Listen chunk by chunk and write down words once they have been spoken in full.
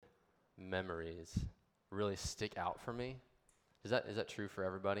memories really stick out for me. Is that true for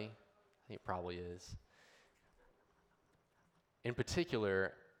everybody? I think it probably is. In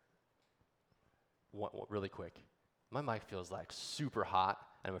particular, really quick, my mic feels like super hot,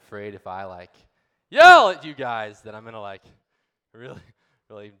 and I'm afraid if I like yell at you guys that I'm gonna like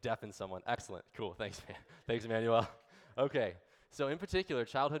really deafen someone. Excellent, cool, thanks, man. Thanks, Emmanuel. Okay, so in particular,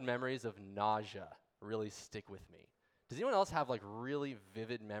 childhood memories of nausea really stick with me. Does anyone else have like really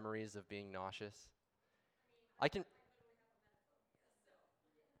vivid memories of being nauseous? I can.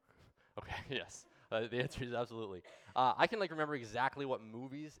 Okay, yes. The answer is absolutely. I can like remember exactly what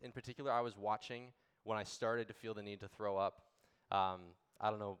movies in particular I was watching when I started to feel the need to throw up. I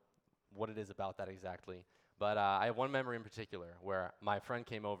don't know what it is about that exactly, but I have one memory in particular where my friend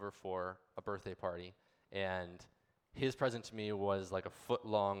came over for a birthday party, and his present to me was like a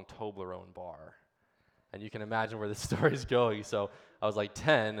foot-long Toblerone bar. And you can imagine where this story is going. So I was like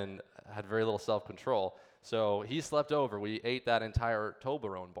 10 and had very little self-control. So he slept over. We ate that entire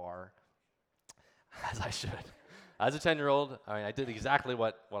Toblerone bar, as I should. As a 10-year-old, I mean, I did exactly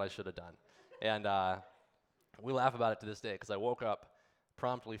what I should have done. And we laugh about it to this day because I woke up,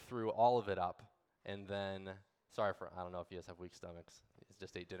 promptly threw all of it up, and then, I don't know if you guys have weak stomachs.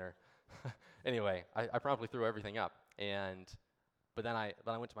 Just ate dinner. Anyway, I promptly threw everything up. But then I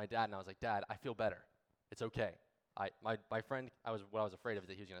went to my dad and I was like, Dad, I feel better. It's okay. My friend, what I was afraid of is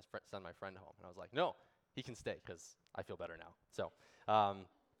that he was going to send my friend home. And I was like, no, he can stay because I feel better now. So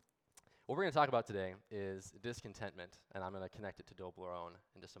what we're going to talk about today is discontentment, and I'm going to connect it to Toblerone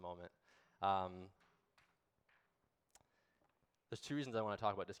in just a moment. There's two reasons I want to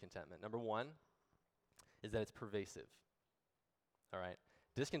talk about discontentment. Number one is that it's pervasive. All right?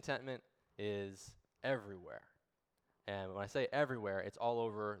 Discontentment is everywhere. And when I say everywhere, it's all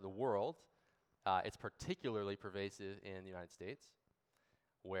over the world. It's particularly pervasive in the United States,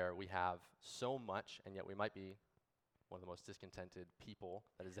 where we have so much, and yet we might be one of the most discontented people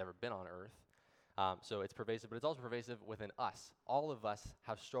that has ever been on earth. So it's pervasive, but it's also pervasive within us. All of us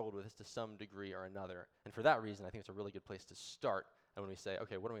have struggled with this to some degree or another. And for that reason, I think it's a really good place to start. And when we say,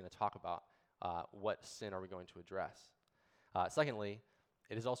 okay, what are we going to talk about? What sin are we going to address? Secondly,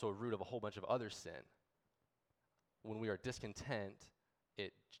 it is also a root of a whole bunch of other sin. When we are discontent,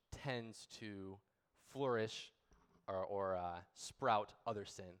 it tends to flourish or sprout other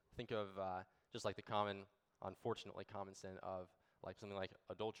sin. Think of just like the unfortunately common sin of like something like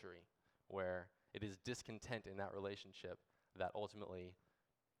adultery, where it is discontent in that relationship that ultimately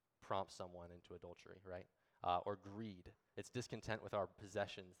prompts someone into adultery, right? Or greed. It's discontent with our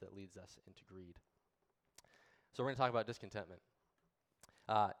possessions that leads us into greed. So we're going to talk about discontentment.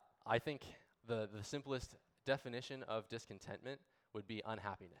 I think the simplest definition of discontentment would be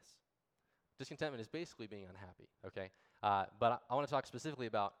unhappiness. Discontentment is basically being unhappy, okay? But I want to talk specifically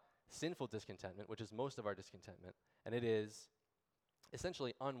about sinful discontentment, which is most of our discontentment, and it is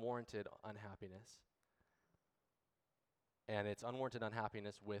essentially unwarranted unhappiness. And it's unwarranted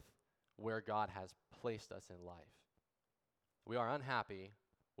unhappiness with where God has placed us in life. We are unhappy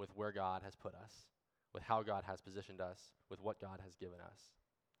with where God has put us, with how God has positioned us, with what God has given us.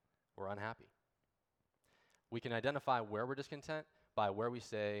 We're unhappy. We can identify where we're discontent by where we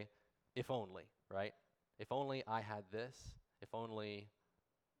say, if only, right? If only I had this, if only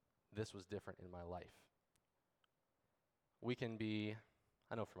this was different in my life. We can be,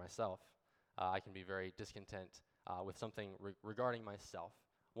 I know for myself, I can be very discontent with something regarding myself.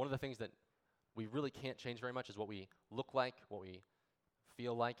 One of the things that we really can't change very much is what we look like, what we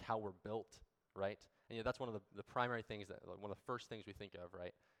feel like, how we're built, right? And that's one of the primary things one of the first things we think of,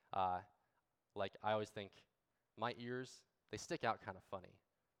 right? Like I always think, my ears, they stick out kind of funny.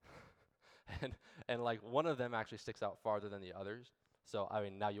 and like one of them actually sticks out farther than the others. So, I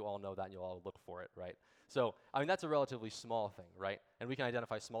mean, now you all know that and you'll all look for it, right? So, I mean, that's a relatively small thing, right? And we can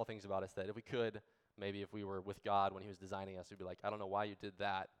identify small things about us that if we could, maybe if we were with God when he was designing us, we'd be like, I don't know why you did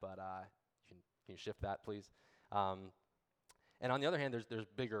that, but can you shift that, please? And on the other hand, there's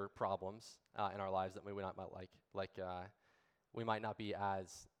bigger problems in our lives that we might not like we might not be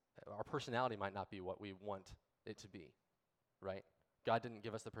our personality might not be what we want it to be, right? God didn't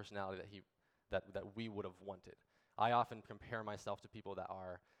give us the personality that we would have wanted. I often compare myself to people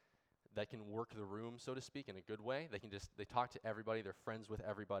that can work the room, so to speak, in a good way. They talk to everybody, they're friends with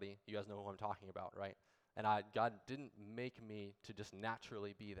everybody. You guys know who I'm talking about, right? And God didn't make me to just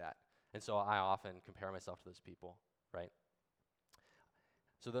naturally be that. And so I often compare myself to those people, right?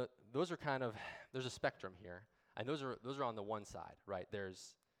 So those are there's a spectrum here, and those are on the one side, right?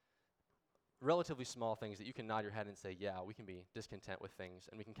 There's relatively small things that you can nod your head and say, yeah, we can be discontent with things,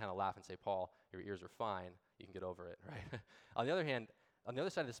 and we can kind of laugh and say, Paul, your ears are fine, you can get over it, right? On the other hand, on the other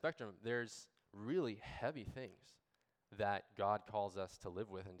side of the spectrum, there's really heavy things that God calls us to live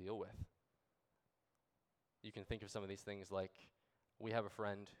with and deal with. You can think of some of these things like we have a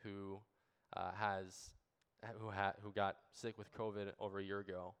friend who who got sick with COVID over a year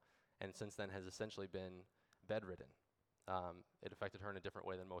ago, and since then has essentially been bedridden. It affected her in a different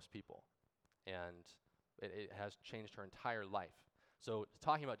way than most people, and it has changed her entire life. So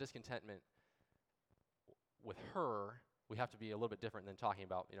talking about discontentment with her, we have to be a little bit different than talking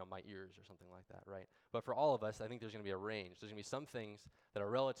about, my ears or something like that, right? But for all of us, I think there's going to be a range. There's going to be some things that are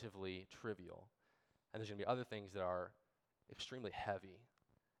relatively trivial, and there's going to be other things that are extremely heavy,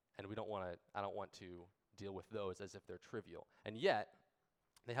 and I don't want to deal with those as if they're trivial. And yet,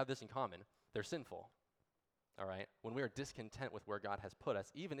 they have this in common. They're sinful, all right? When we are discontent with where God has put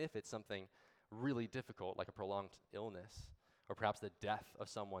us, even if it's something really difficult, like a prolonged illness, or perhaps the death of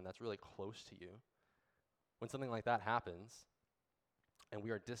someone that's really close to you, when something like that happens, and we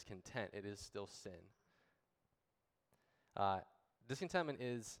are discontent, it is still sin. Discontentment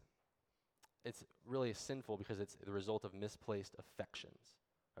it's really sinful because it's the result of misplaced affections.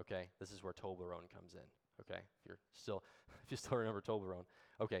 Okay, this is where Toblerone comes in. Okay, if you still remember Toblerone.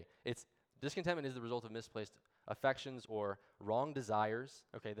 Okay, discontentment is the result of misplaced affections or wrong desires.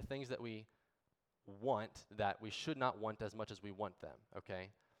 Okay, the things that we want that we should not want as much as we want them. Okay,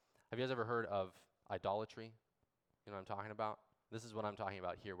 have you guys ever heard of idolatry? You know what I'm talking about? This is what I'm talking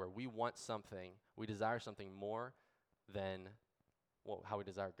about here, where we want something, we desire something more than how we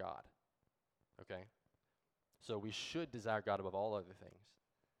desire God. Okay? So we should desire God above all other things,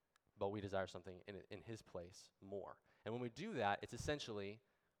 but we desire something in his place more. And when we do that, it's essentially,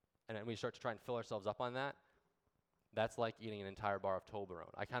 and we start to try and fill ourselves up on that, that's like eating an entire bar of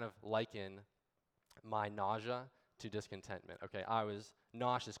Toblerone. I kind of liken my nausea to discontentment. Okay, I was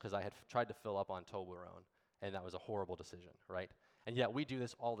nauseous because I had tried to fill up on Toblerone, and that was a horrible decision, right? And yet we do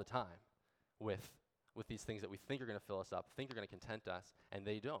this all the time with these things that we think are going to fill us up, think are going to content us, and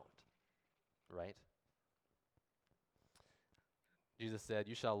they don't, right? Jesus said,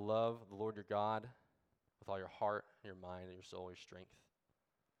 "You shall love the Lord your God with all your heart, your mind, and your soul, your strength."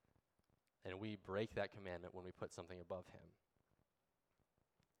 And we break that commandment when we put something above him.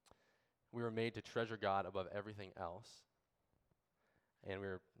 We were made to treasure God above everything else, and we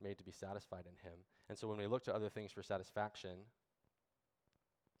were made to be satisfied in him. And so when we look to other things for satisfaction,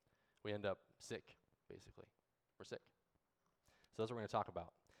 we end up sick, basically. We're sick. So that's what we're going to talk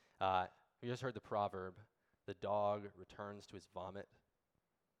about. You just heard the proverb, the dog returns to his vomit.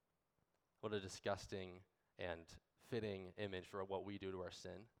 What a disgusting and fitting image for what we do to our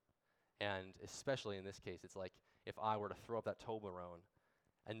sin. And especially in this case, it's like if I were to throw up that Toblerone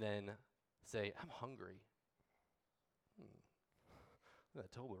and then say, "I'm hungry." Look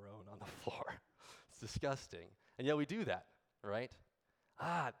at that Toblerone on the floor. It's disgusting. And yet we do that, right?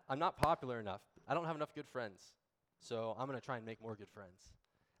 I'm not popular enough. I don't have enough good friends. So I'm going to try and make more good friends.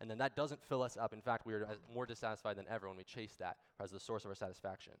 And then that doesn't fill us up. In fact, we are more dissatisfied than ever when we chase that as the source of our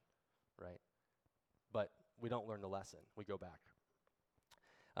satisfaction, right? But we don't learn the lesson. We go back.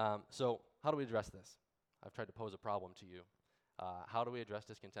 So how do we address this? I've tried to pose a problem to you. How do we address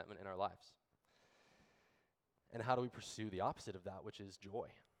discontentment in our lives? And how do we pursue the opposite of that, which is joy?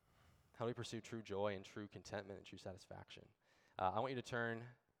 How do we pursue true joy and true contentment and true satisfaction? I want you to turn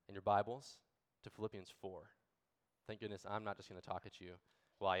in your Bibles to Philippians 4. Thank goodness I'm not just going to talk at you.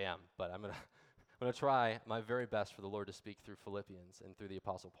 Well, I am, but I'm going to try my very best for the Lord to speak through Philippians and through the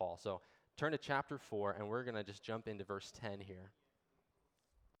Apostle Paul. So turn to chapter 4, and we're going to just jump into verse 10 here.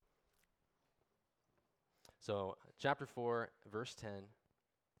 So chapter 4, verse 10.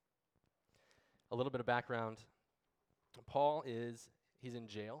 A little bit of background. Paul he's in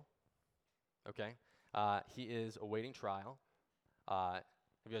jail, okay? He is awaiting trial. Have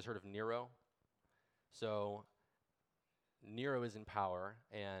you guys heard of Nero? So Nero is in power,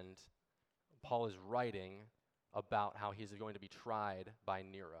 and Paul is writing about how he's going to be tried by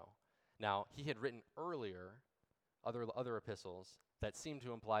Nero. Now, he had written earlier other epistles that seemed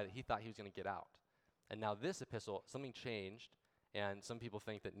to imply that he thought he was going to get out. And now this epistle, something changed, and some people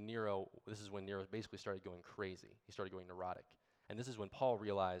think that this is when Nero basically started going crazy. He started going neurotic. And this is when Paul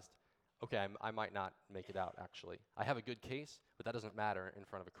realized, okay, I might not make it out, actually. I have a good case, but that doesn't matter in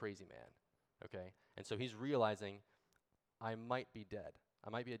front of a crazy man, okay? And so he's realizing, I might be dead. I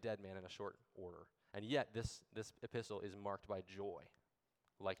might be a dead man in a short order. And yet this epistle is marked by joy,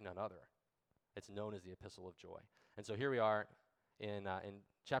 like none other. It's known as the epistle of joy. And so here we are in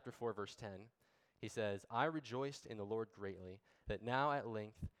chapter 4, verse 10. He says, "I rejoiced in the Lord greatly that now at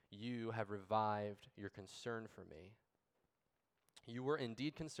length you have revived your concern for me. You were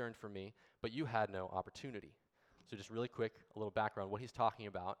indeed concerned for me, but you had no opportunity." So just really quick, a little background. What he's talking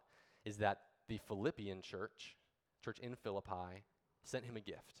about is that the Philippian church in Philippi, sent him a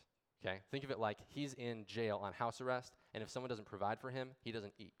gift. Okay? Think of it like he's in jail on house arrest, and if someone doesn't provide for him, he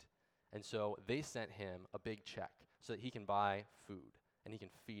doesn't eat. And so they sent him a big check so that he can buy food and he can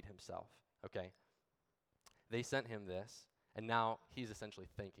feed himself. Okay? They sent him this, and now he's essentially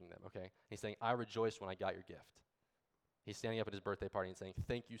thanking them. Okay? He's saying, I rejoiced when I got your gift. He's standing up at his birthday party and saying,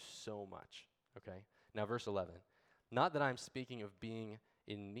 thank you so much. Okay? Now, verse 11. Not that I'm speaking of being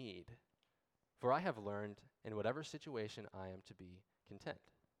in need, for I have learned in whatever situation I am to be content.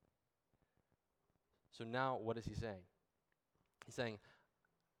 So now what is he saying? He's saying,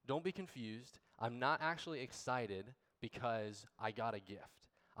 don't be confused. I'm not actually excited because I got a gift.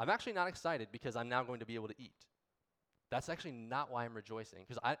 I'm actually not excited because I'm now going to be able to eat. That's actually not why I'm rejoicing.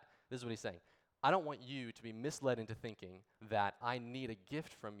 Because this is what he's saying. I don't want you to be misled into thinking that I need a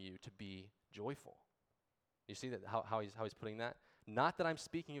gift from you to be joyful. You see that how he's putting that? Not that I'm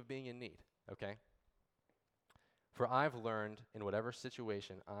speaking of being in need, okay? For I've learned in whatever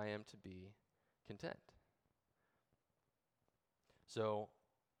situation I am to be content. So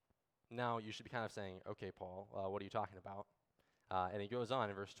now you should be kind of saying, okay, Paul, what are you talking about? And he goes on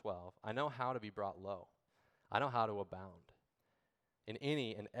in verse 12. I know how to be brought low. I know how to abound. In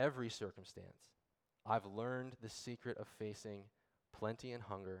any and every circumstance, I've learned the secret of facing plenty and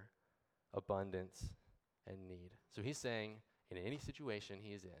hunger, abundance and need. So he's saying in any situation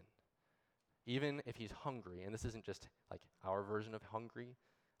he's in, even if he's hungry, and this isn't just like our version of hungry,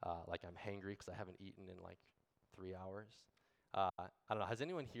 like I'm hangry because I haven't eaten in like 3 hours. I don't know, has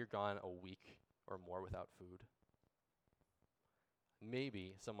anyone here gone a week or more without food?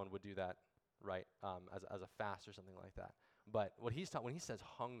 Maybe someone would do that, right, as a fast or something like that. But what he's when he says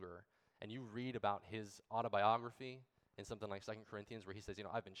hunger, and you read about his autobiography in something like 2 Corinthians where he says,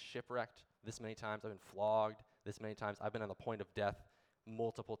 I've been shipwrecked this many times, I've been flogged this many times, I've been on the point of death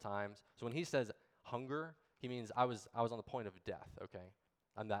multiple times. So when he says hunger, he means I was on the point of death, okay?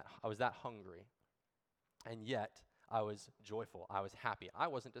 I was that hungry. And yet I was joyful, I was happy. I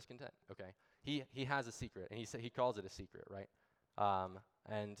wasn't discontent, okay? He has a secret, and he calls it a secret, right?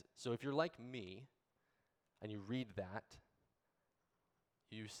 And so if you're like me and you read that,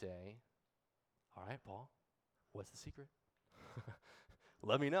 you say, all right, Paul, what's the secret?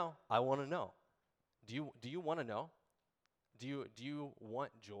 Let me know. I want to know. Do you want to know? Do you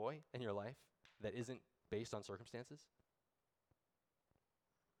want joy in your life that isn't based on circumstances?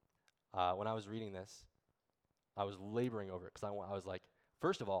 When I was reading this, I was laboring over it because I was like,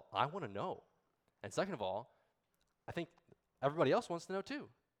 first of all, I want to know. And second of all, I think everybody else wants to know too.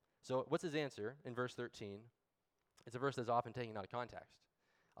 So what's his answer in verse 13? It's a verse that's often taken out of context.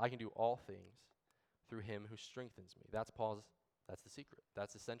 I can do all things through him who strengthens me. That's the secret.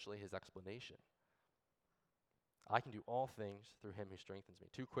 That's essentially his explanation. I can do all things through him who strengthens me.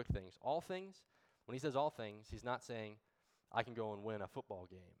 Two quick things. All things, when he says all things, he's not saying I can go and win a football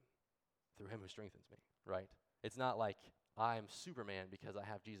game through him who strengthens me, right? It's not like I'm Superman because I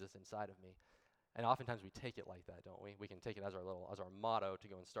have Jesus inside of me. And oftentimes we take it like that, don't we? We can take it as our motto to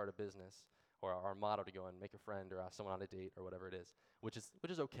go and start a business, or our motto to go and make a friend or ask someone on a date or whatever it is, which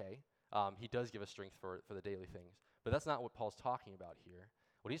is okay. He does give us strength for the daily things. But that's not what Paul's talking about here.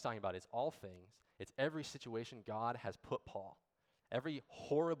 What he's talking about is all things. It's every situation God has put Paul. Every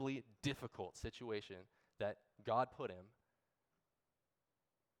horribly difficult situation that God put him,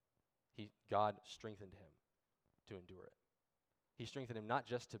 God strengthened him to endure it. He strengthened him not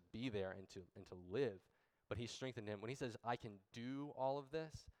just to be there and to live, but he strengthened him. When he says, I can do all of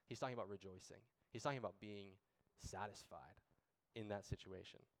this, he's talking about rejoicing. He's talking about being satisfied in that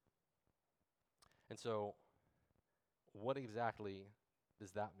situation. And so, what exactly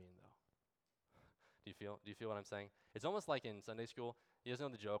does that mean, though? Do you feel what I'm saying? It's almost like in Sunday school. You guys know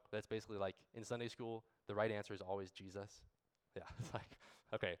the joke that's basically like, in Sunday school, the right answer is always Jesus. Yeah, it's like,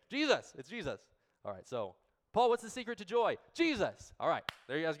 okay, Jesus, it's Jesus. All right, so, Paul, what's the secret to joy? Jesus. All right,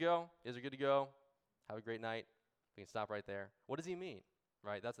 there you guys go. You guys are good to go. Have a great night. We can stop right there. What does he mean?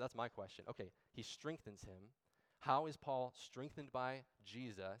 Right, that's my question. Okay, he strengthens him. How is Paul strengthened by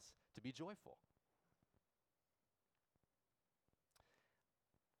Jesus to be joyful?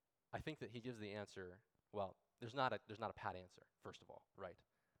 I think that he gives the answer. Well, there's not a pat answer. First of all, right?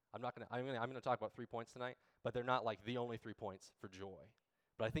 I'm gonna talk about 3 points tonight, but they're not like the only 3 points for joy.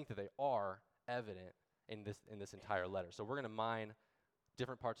 But I think that they are evident in this entire letter. So we're gonna mine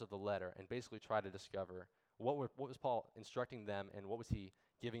different parts of the letter and basically try to discover what was Paul instructing them and what was he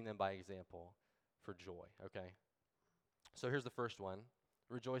giving them by example for joy. Okay. So here's the first one: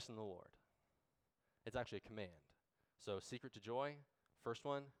 rejoice in the Lord. It's actually a command. So secret to joy. First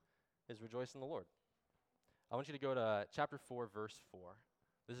one is rejoice in the Lord. I want you to go to chapter 4, verse 4.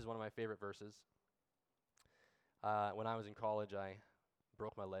 This is one of my favorite verses. When I was in college, I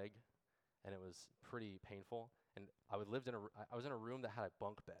broke my leg, and it was pretty painful. And I was in a room that had a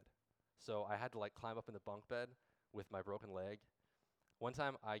bunk bed. So I had to like climb up in the bunk bed with my broken leg. One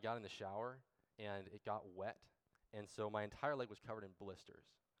time I got in the shower, and it got wet, and so my entire leg was covered in blisters,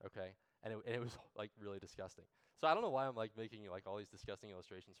 okay? And it was like really disgusting. So I don't know why I'm like making like all these disgusting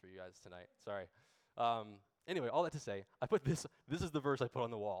illustrations for you guys tonight. Sorry. Anyway, all that to say, I put this is the verse I put on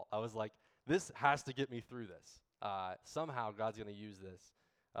the wall. I was like, this has to get me through this. Somehow God's going to use this.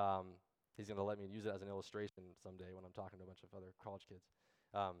 He's going to let me use it as an illustration someday when I'm talking to a bunch of other college kids.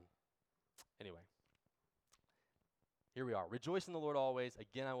 Anyway, here we are. Rejoice in the Lord always.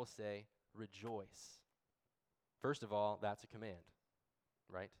 Again, I will say, rejoice. First of all, that's a command,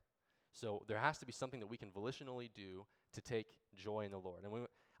 right? So there has to be something that we can volitionally do to take joy in the Lord. And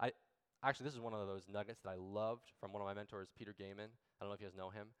actually, this is one of those nuggets that I loved from one of my mentors, Peter Gaiman. I don't know if you guys know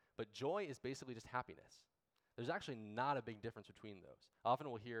him. But joy is basically just happiness. There's actually not a big difference between those. Often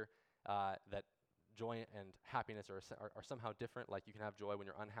we'll hear that joy and happiness are somehow different, like you can have joy when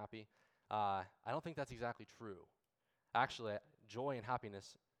you're unhappy. I don't think that's exactly true. Actually, joy and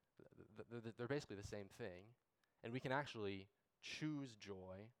happiness, they're basically the same thing. And we can actually choose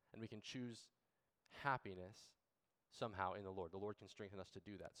joy, and we can choose happiness somehow in the Lord. The Lord can strengthen us to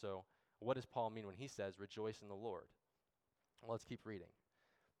do that. So what does Paul mean when he says, rejoice in the Lord? Well, let's keep reading.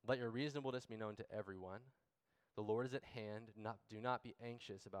 Let your reasonableness be known to everyone. The Lord is at hand. Do not be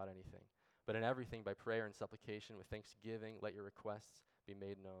anxious about anything, but in everything by prayer and supplication with thanksgiving, let your requests be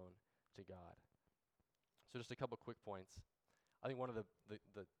made known to God. So just a couple quick points. I think one of the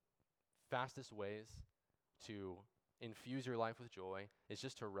fastest ways to infuse your life with joy is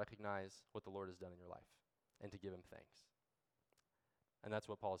just to recognize what the Lord has done in your life and to give him thanks. And that's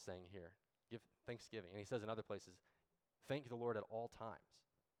what Paul is saying here. Give thanksgiving. And he says in other places, thank the Lord at all times.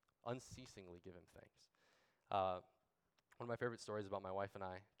 Unceasingly give him thanks. One of my favorite stories about my wife and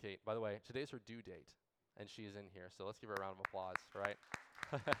I, Kate, by the way, today's her due date, and she is in here, so let's give her a round of applause, right?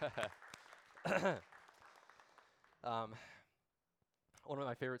 One of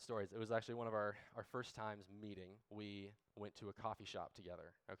my favorite stories, it was actually one of our first times meeting. We went to a coffee shop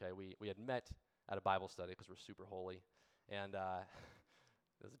together, okay? We had met at a Bible study because we're super holy, and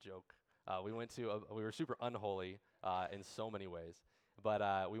that's a joke. We were super unholy in so many ways.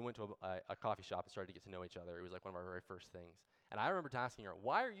 But we went to a coffee shop and started to get to know each other. It was like one of our very first things. And I remember asking her,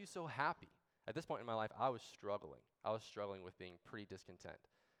 why are you so happy? At this point in my life, I was struggling. I was struggling with being pretty discontent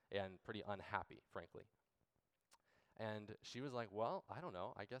and pretty unhappy, frankly. And she was like, well, I don't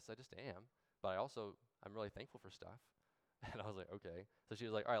know. I guess I just am. But I'm really thankful for stuff. And I was like, okay. So she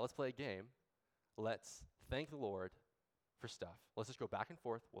was like, all right, let's play a game. Let's thank the Lord for stuff. Let's just go back and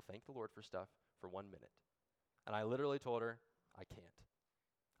forth. We'll thank the Lord for stuff for 1 minute. And I literally told her, I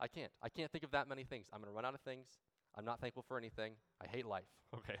can't think of that many things. I'm going to run out of things. I'm not thankful for anything. I hate life.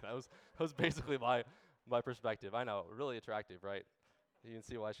 Okay, that was basically my perspective. I know, really attractive, right? You can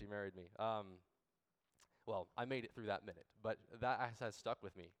see why she married me. Well, I made it through that minute, but that has stuck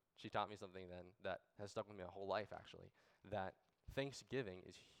with me. She taught me something then that has stuck with me my whole life, actually, that Thanksgiving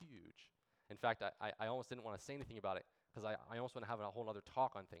is huge. In fact, I almost didn't want to say anything about it because I almost want to have a whole other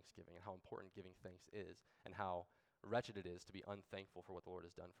talk on Thanksgiving and how important giving thanks is and how wretched it is to be unthankful for what the Lord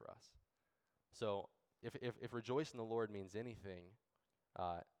has done for us. So if rejoice in the Lord means anything,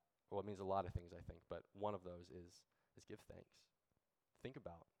 well, it means a lot of things, I think, but one of those is give thanks. Think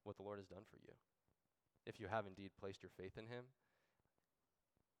about what the Lord has done for you. If you have indeed placed your faith in him,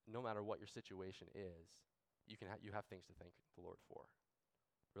 no matter what your situation is, you have things to thank the Lord for.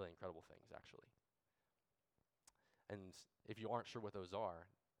 Really incredible things, actually. And if you aren't sure what those are,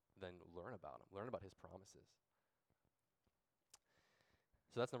 then learn about them. Learn about his promises.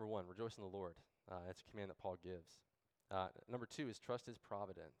 So that's number one, rejoice in the Lord. That's a command that Paul gives. Number two is trust his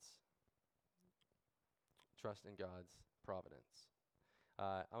providence. Trust in God's providence.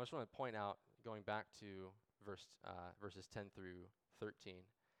 I just want to point out, going back to verses 10 through 13.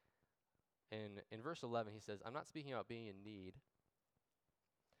 In verse 11, he says, I'm not speaking about being in need,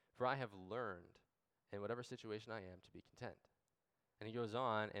 for I have learned in whatever situation I am to be content. And he goes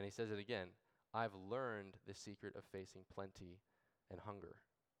on and he says it again, I've learned the secret of facing plenty and hunger.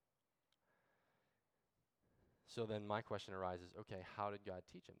 So then my question arises, okay, how did God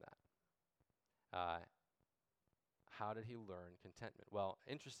teach him that? How did he learn contentment? Well,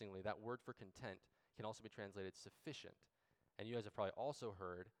 interestingly, that word for content can also be translated sufficient. And you guys have probably also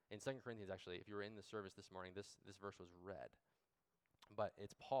heard, in 2 Corinthians actually, if you were in the service this morning, this verse was read. But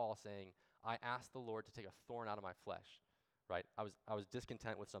it's Paul saying, I asked the Lord to take a thorn out of my flesh, right? I was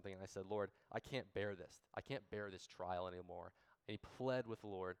discontent with something, and I said, Lord, I can't bear this. I can't bear this trial anymore. And he pled with the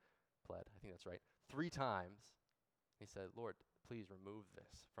Lord, I think that's right, 3 times. He said, Lord, please remove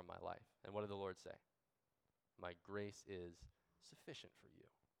this from my life. And what did the Lord say? My grace is sufficient for you.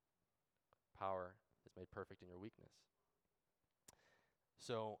 Power is made perfect in your weakness.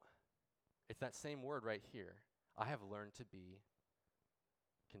 So it's that same word right here. I have learned to be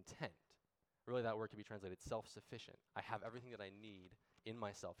content. Really, that word can be translated self-sufficient. I have everything that I need in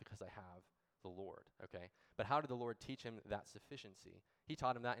myself because I have the Lord, okay? But how did the Lord teach him that sufficiency? He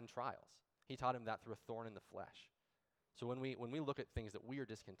taught him that in trials. He taught him that through a thorn in the flesh. So when we look at things that we are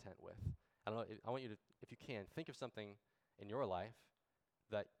discontent with, I don't know, I want you to, if you can, think of something in your life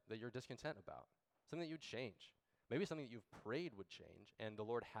that you're discontent about, something that you'd change. Maybe something that you've prayed would change, and the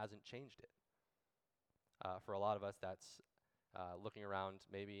Lord hasn't changed it. For a lot of us, that's looking around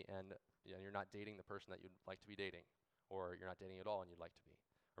maybe, and you're not dating the person that you'd like to be dating, or you're not dating at all and you'd like to be.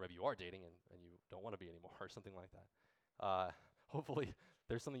 Or maybe you are dating and you don't want to be anymore, or something like that. Hopefully,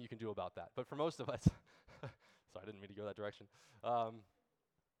 there's something you can do about that. But for most of us, sorry, I didn't mean to go that direction.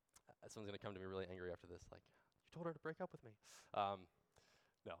 Someone's going to come to me really angry after this, like, you told her to break up with me.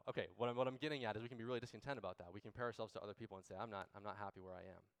 No, okay, what I'm getting at is we can be really discontent about that. We compare ourselves to other people and say, I'm not happy where I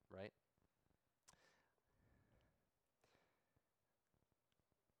am, right?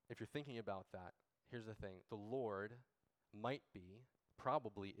 If you're thinking about that, here's the thing. The Lord might be,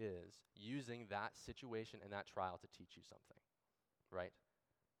 probably is, using that situation and that trial to teach you something, right?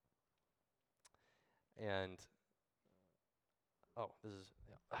 And, this is,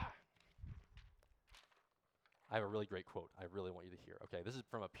 I have a really great quote I really want you to hear. Okay, this is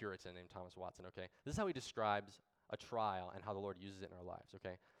from a Puritan named Thomas Watson, okay? This is how he describes a trial and how the Lord uses it in our lives,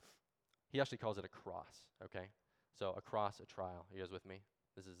 okay? He actually calls it a cross, okay? So a cross, a trial. Are you guys with me?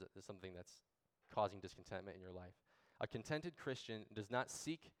 This is something that's causing discontentment in your life. A contented Christian does not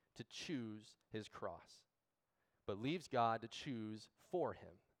seek to choose his cross, but leaves God to choose for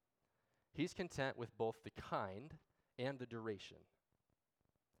him. He's content with both the kind and the duration.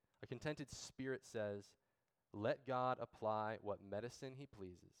 A contented spirit says, let God apply what medicine he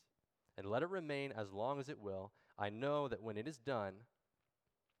pleases, and let it remain as long as it will. I know that when it has done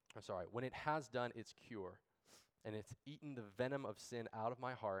its cure, and it's eaten the venom of sin out of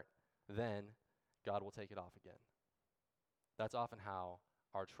my heart, then God will take it off again. That's often how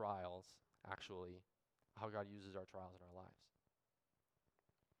our trials how God uses our trials in our lives.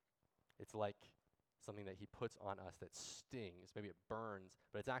 It's like something that he puts on us that stings. Maybe it burns,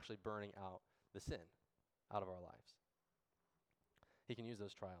 but it's actually burning out the sin out of our lives. He can use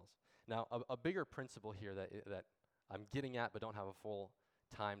those trials. Now, a bigger principle here that I'm getting at but don't have a full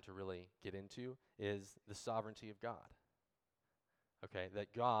time to really get into is the sovereignty of God. Okay,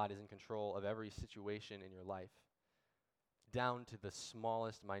 that God is in control of every situation in your life, down to the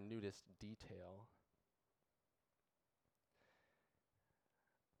smallest, minutest detail.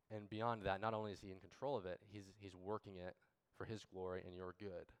 And beyond that, not only is he in control of it, he's working it for his glory and your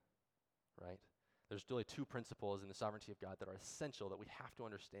good, right? There's really 2 principles in the sovereignty of God that are essential that we have to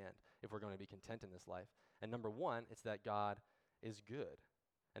understand if we're going to be content in this life. And number 1, it's that God is good.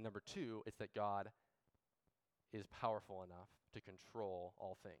 And number 2, it's that God is powerful enough to control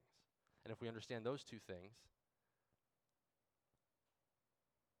all things. And if we understand those 2 things,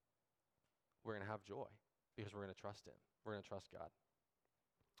 we're going to have joy because we're going to trust him. We're going to trust God.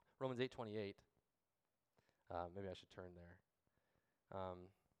 Romans 8:28, maybe I should turn there. I'm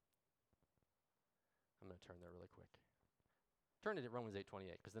going to turn there really quick. Turn to Romans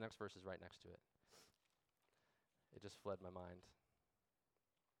 8:28 because the next verse is right next to it. It just fled my mind,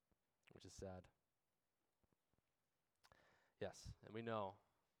 which is sad. Yes, and we know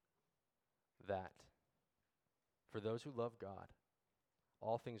that for those who love God,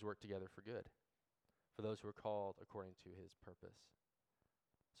 all things work together for good, for those who are called according to his purpose.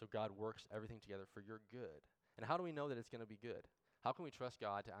 So God works everything together for your good. And how do we know that it's going to be good? How can we trust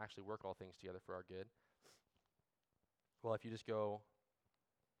God to actually work all things together for our good? Well, if you just go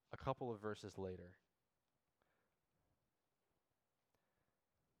a couple of verses later,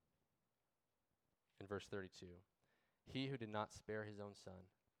 in verse 32, he who did not spare his own son,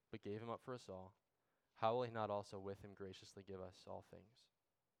 but gave him up for us all, how will he not also with him graciously give us all things?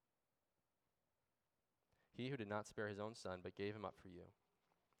 He who did not spare his own son, but gave him up for you,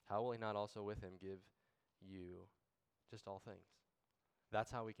 how will he not also with him give you just all things?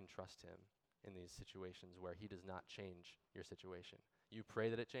 That's how we can trust him in these situations where he does not change your situation. You pray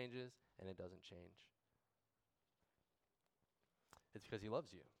that it changes, and it doesn't change. It's because he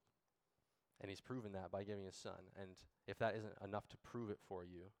loves you. And he's proven that by giving his son. And if that isn't enough to prove it for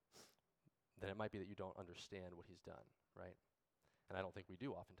you, then it might be that you don't understand what he's done, right? And I don't think we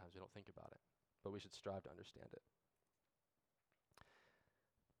do oftentimes. We don't think about it. But we should strive to understand it.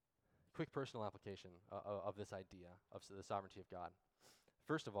 Quick personal application of this idea of the sovereignty of God.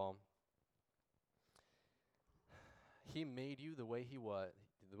 First of all, he made you the way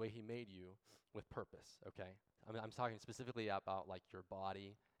he made you with purpose, okay? I'm talking specifically about like your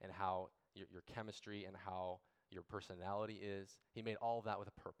body and how your chemistry and how your personality is. He made all of that with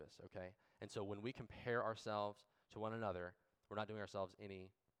a purpose, okay? And so when we compare ourselves to one another, we're not doing ourselves any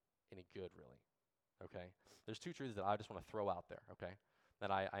good, really, okay? There's two truths that I just want to throw out there, okay,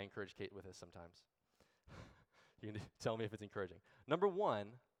 that I encourage Kate with this sometimes. You can tell me if it's encouraging. Number one,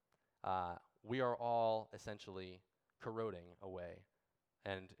 we are all essentially corroding away.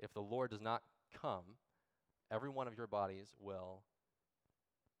 And if the Lord does not come, every one of your bodies will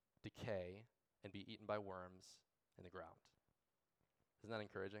decay and be eaten by worms in the ground. Isn't that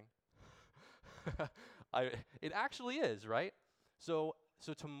encouraging? It actually is, right? So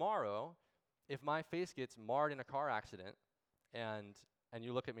tomorrow, if my face gets marred in a car accident and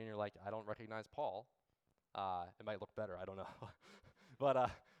you look at me and you're like, I don't recognize Paul, it might look better, I don't know.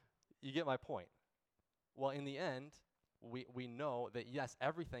 But you get my point. Well, in the end, we know that, yes,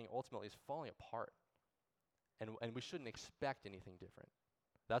 everything ultimately is falling apart. And we shouldn't expect anything different.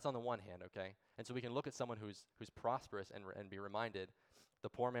 That's on the one hand, okay? And so we can look at someone who's prosperous and be reminded the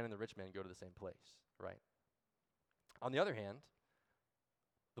poor man and the rich man go to the same place, right? On the other hand,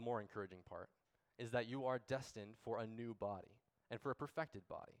 the more encouraging part is that you are destined for a new body and for a perfected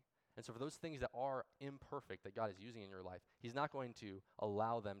body. And so for those things that are imperfect that God is using in your life, he's not going to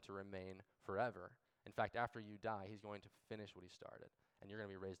allow them to remain forever. In fact, after you die, he's going to finish what he started. And you're going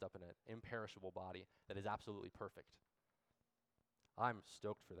to be raised up in an imperishable body that is absolutely perfect. I'm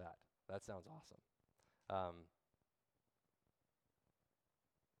stoked for that. That sounds awesome.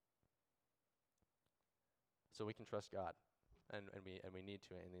 So we can trust God, and we need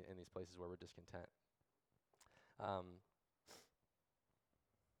to in these places where we're discontent.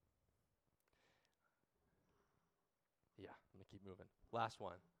 Yeah, I'm gonna keep moving. Last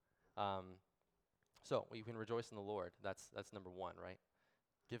one. So you can rejoice in the Lord. That's number one, right?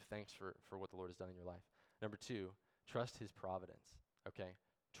 Give thanks for what the Lord has done in your life. Number two, trust his providence, okay?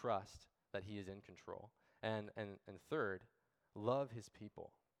 Trust that he is in control. And third, love his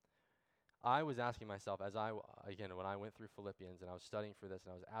people. I was asking myself, when I went through Philippians and I was studying for this,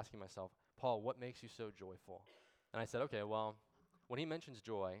 and I was asking myself, Paul, what makes you so joyful? And I said, okay, well, when he mentions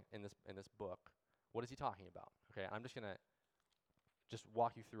joy in this book, what is he talking about? Okay, I'm just going to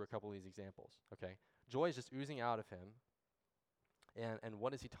walk you through a couple of these examples, okay? Joy is just oozing out of him. And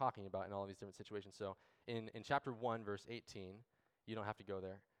what is he talking about in all of these different situations? So in chapter 1, verse 18, you don't have to go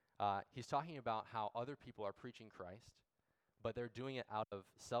there. He's talking about how other people are preaching Christ, but they're doing it out of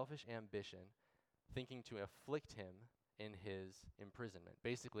selfish ambition, thinking to afflict him in his imprisonment.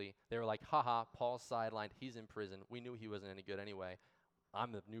 Basically, they were like, haha, Paul's sidelined, he's in prison. We knew he wasn't any good anyway.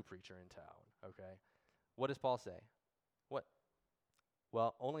 I'm the new preacher in town, okay? What does Paul say? What?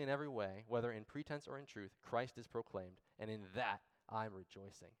 Well, only in every way, whether in pretense or in truth, Christ is proclaimed, and in that I'm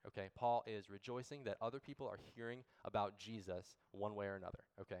rejoicing, okay? Paul is rejoicing that other people are hearing about Jesus one way or another,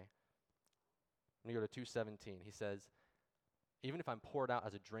 okay? Let me go to 2:17. He says, even if I'm poured out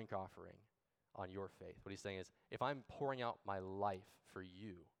as a drink offering on your faith, what he's saying is, if I'm pouring out my life for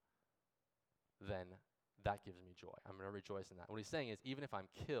you, then that gives me joy. I'm going to rejoice in that. What he's saying is, even if I'm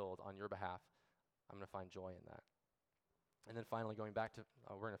killed on your behalf, I'm going to find joy in that. And then finally, going back to,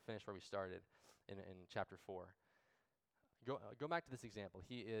 we're going to finish where we started in chapter 4. Go back to this example.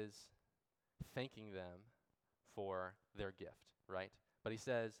 He is thanking them for their gift, right? But he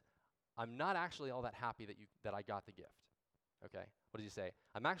says, I'm not actually all that happy that I got the gift. Okay? What does he say?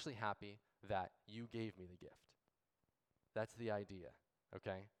 I'm actually happy that you gave me the gift. That's the idea.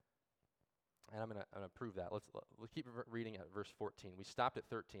 Okay? And I'm gonna prove that. Let's keep reading at verse 14. We stopped at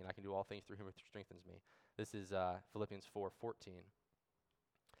 13. I can do all things through him who strengthens me. This is Philippians 4:14.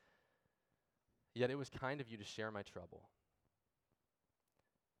 Yet it was kind of you to share my trouble.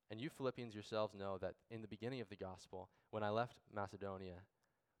 And you Philippians yourselves know that in the beginning of the gospel, when I left Macedonia,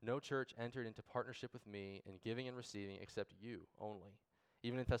 no church entered into partnership with me in giving and receiving except you only.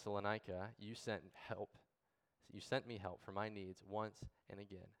 Even in Thessalonica, you sent me help for my needs once and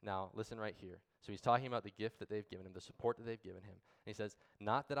again. Now, listen right here. So he's talking about the gift that they've given him, the support that they've given him. And he says,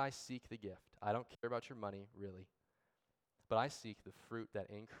 not that I seek the gift. I don't care about your money, really. But I seek the fruit that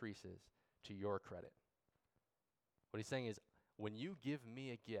increases to your credit. What he's saying is, when you give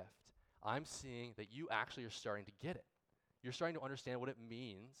me a gift, I'm seeing that you actually are starting to get it. You're starting to understand what it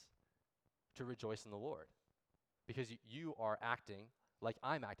means to rejoice in the Lord. Because you are acting like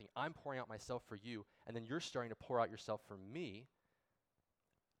I'm acting. I'm pouring out myself for you, and then you're starting to pour out yourself for me.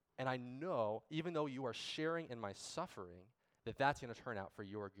 And I know, even though you are sharing in my suffering, that that's going to turn out for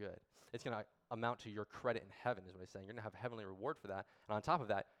your good. It's going to amount to your credit in heaven, is what he's saying. You're going to have a heavenly reward for that. And on top of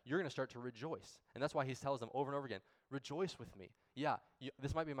that, you're going to start to rejoice. And that's why he tells them over and over again, rejoice with me. Yeah,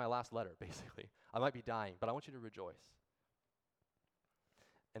 this might be my last letter, basically. I might be dying, but I want you to rejoice.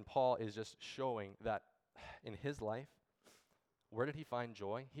 And Paul is just showing that in his life, where did he find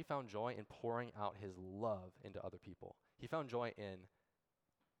joy? He found joy in pouring out his love into other people. He found joy in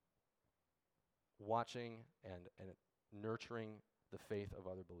watching and nurturing the faith of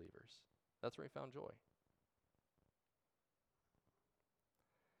other believers. That's where he found joy.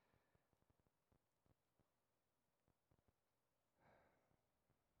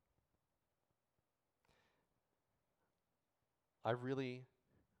 I really,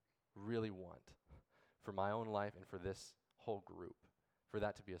 really want for my own life and for this whole group, for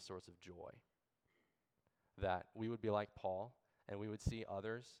that to be a source of joy. That we would be like Paul and we would see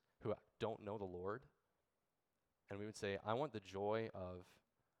others who don't know the Lord and we would say, I want the joy of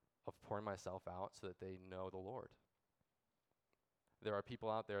pouring myself out so that they know the Lord. There are people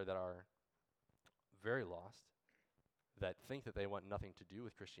out there that are very lost, that think that they want nothing to do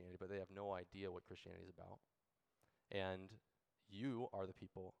with Christianity, but they have no idea what Christianity is about. And you are the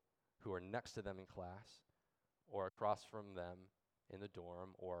people who are next to them in class or across from them in the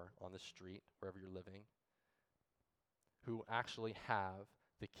dorm or on the street, wherever you're living, who actually have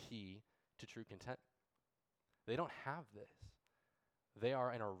the key to true content. They don't have this. They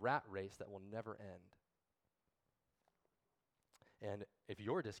are in a rat race that will never end. And if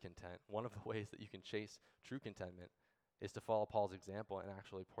you're discontent, one of the ways that you can chase true contentment is to follow Paul's example and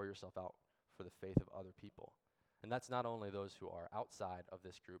actually pour yourself out for the faith of other people. And that's not only those who are outside of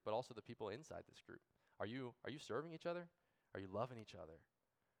this group, but also the people inside this group. Are you serving each other? Are you loving each other?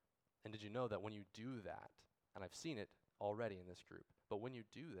 And did you know that when you do that, and I've seen it already in this group, but when you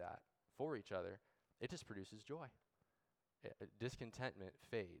do that for each other, it just produces joy. Discontentment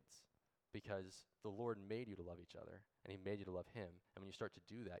fades because the Lord made you to love each other, and he made you to love him. And when you start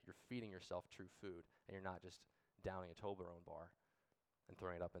to do that, you're feeding yourself true food, and you're not just downing a Toblerone bar and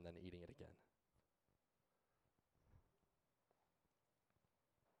throwing it up and then eating it again.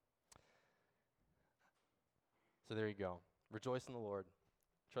 So there you go. Rejoice in the Lord.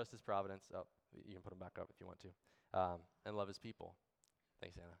 Trust his providence. Oh, you can put them back up if you want to. And love his people.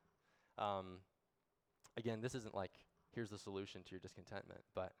 Thanks, Anna. Again, this isn't like, here's the solution to your discontentment,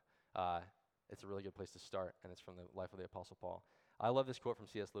 but it's a really good place to start, and it's from the life of the Apostle Paul. I love this quote from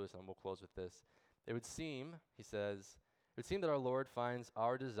C.S. Lewis, and we'll close with this. It would seem, he says, it would seem that our Lord finds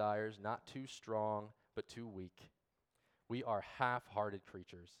our desires not too strong, but too weak. We are half-hearted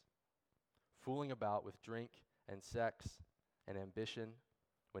creatures, fooling about with drink and sex and ambition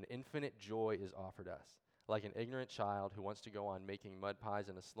when infinite joy is offered us, like an ignorant child who wants to go on making mud pies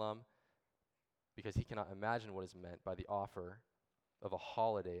in a slum because he cannot imagine what is meant by the offer of a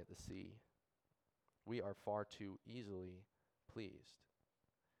holiday at the sea. We are far too easily pleased.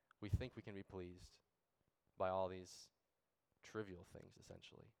 We think we can be pleased by all these trivial things,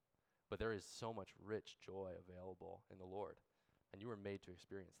 essentially. But there is so much rich joy available in the Lord, and you were made to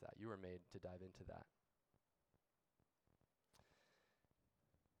experience that. You were made to dive into that.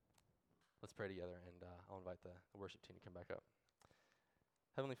 Let's pray together, and I'll invite the worship team to come back up.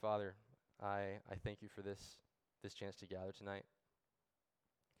 Heavenly Father, I thank you for this chance to gather tonight.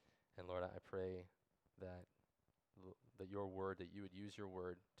 And Lord, I pray that your word, that you would use your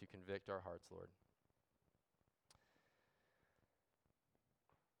word to convict our hearts, Lord,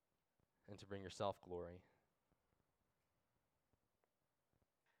 and to bring yourself glory.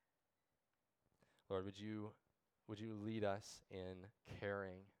 Lord, would you lead us in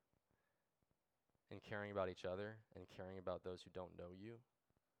caring about each other and caring about those who don't know you,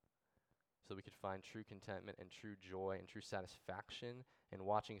 so we could find true contentment and true joy and true satisfaction in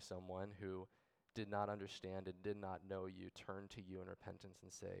watching someone who did not understand and did not know you turn to you in repentance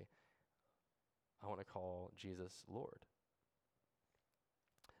and say, I want to call Jesus Lord.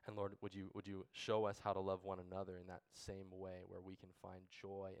 And Lord, would you show us how to love one another in that same way, where we can find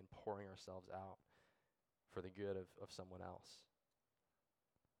joy in pouring ourselves out for the good of someone else.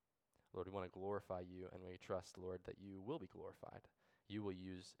 Lord, we want to glorify you, and we trust, Lord, that you will be glorified. You will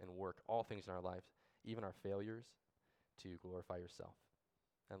use and work all things in our lives, even our failures, to glorify yourself.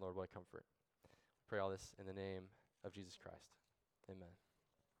 And Lord, what a comfort. Pray all this in the name of Jesus Christ. Amen.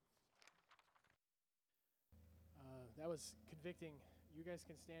 That was convicting. You guys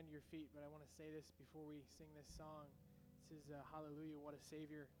can stand to your feet, but I want to say this before we sing this song. This is Hallelujah, What a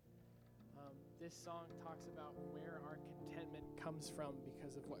Savior. This song talks about where our contentment comes from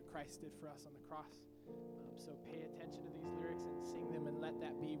because of what Christ did for us on the cross. So pay attention to these lyrics and sing them and let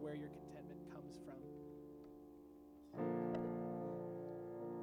that be where your contentment